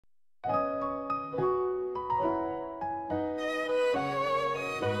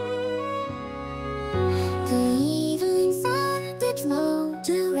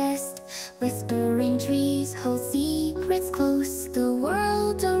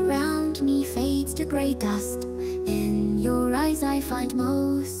gray dust. In your eyes I find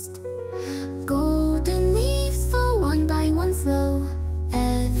most golden leaves fall one by one slow.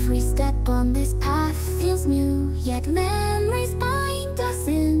 Every step on this path feels new, yet memories bind us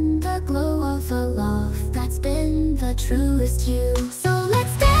in the glow of a love that's been the truest hue. So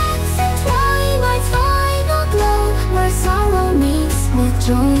let's dance in twilight's final glow, where sorrow meets with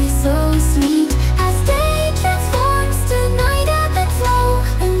joy so sweet. As day transforms to night ebb and flow,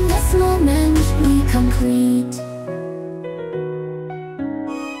 in this moment we complete.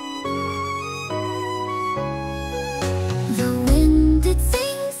 The wind, it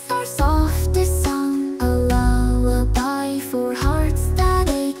sings our softest song, a lullaby for hearts that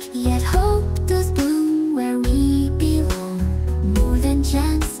ache, yet hope does bloom where we belong. More than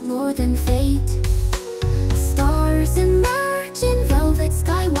chance, more than fate, stars emerge in velvet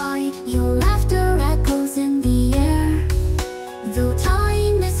sky wide. Your laughter echoes in the air. Though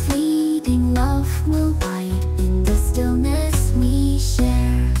time is fleeting, love will bide in the stillness we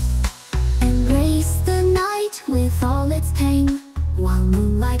share. Embrace the night with all its pain, while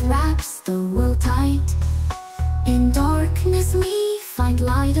moonlight wraps the world tight. In darkness we find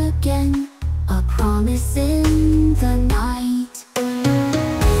light again, a promise in the night.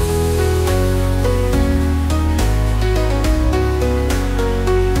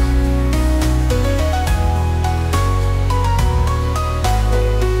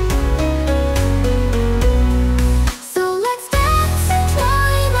 So let's dance in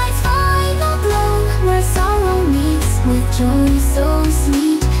twilight's final glow, where sorrow meets with joy so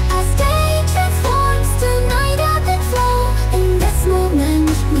sweet. As day transforms to night ebb and flow, in this moment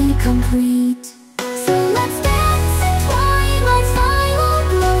we complete. So let's dance in twilight's final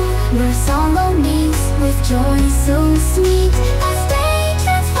glow, where sorrow meets with joy so sweet.